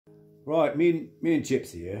Right, me and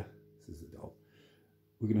Gypsy here, this is the dog,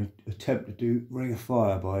 we're going to attempt to do Ring of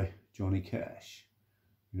Fire by Johnny Cash.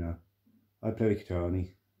 You know, I play the guitar and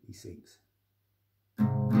he sings.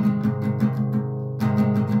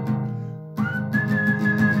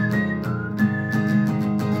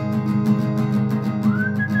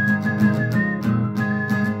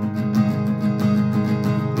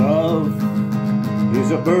 Love is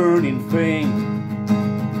a burning thing,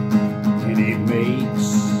 and it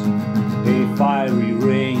makes a fiery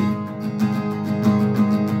ring,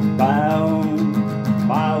 bound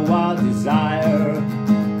by wild desire.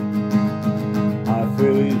 I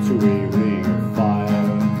fell into a ring of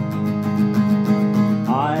fire.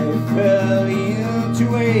 I fell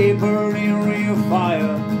into a burning ring of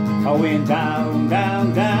fire. I went down,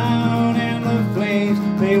 down, down, and the flames,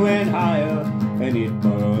 they went higher, and it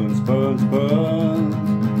burns, burns, burns.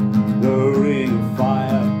 The ring of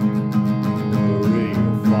fire, the ring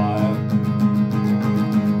of fire.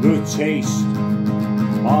 The taste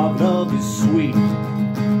of love is sweet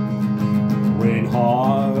when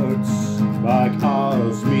hearts like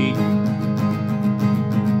ours meet.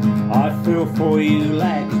 I feel for you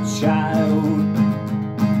like a child.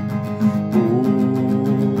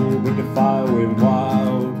 Ooh, but the fire went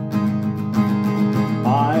wild.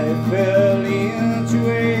 I fell into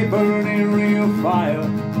a burning ring of fire.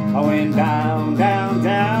 I went down, down,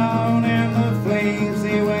 down, and the flames,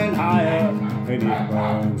 they went higher, and it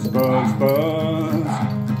burns, burns, burns.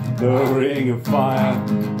 The ring of fire,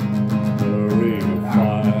 the ring of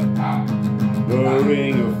fire, the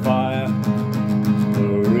ring of fire, the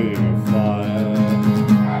ring of fire.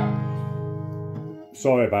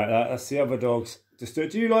 Sorry about that, that's the other dogs. Do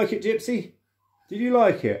you like it, Gypsy? Did you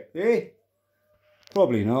like it? Eh?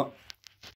 Probably not.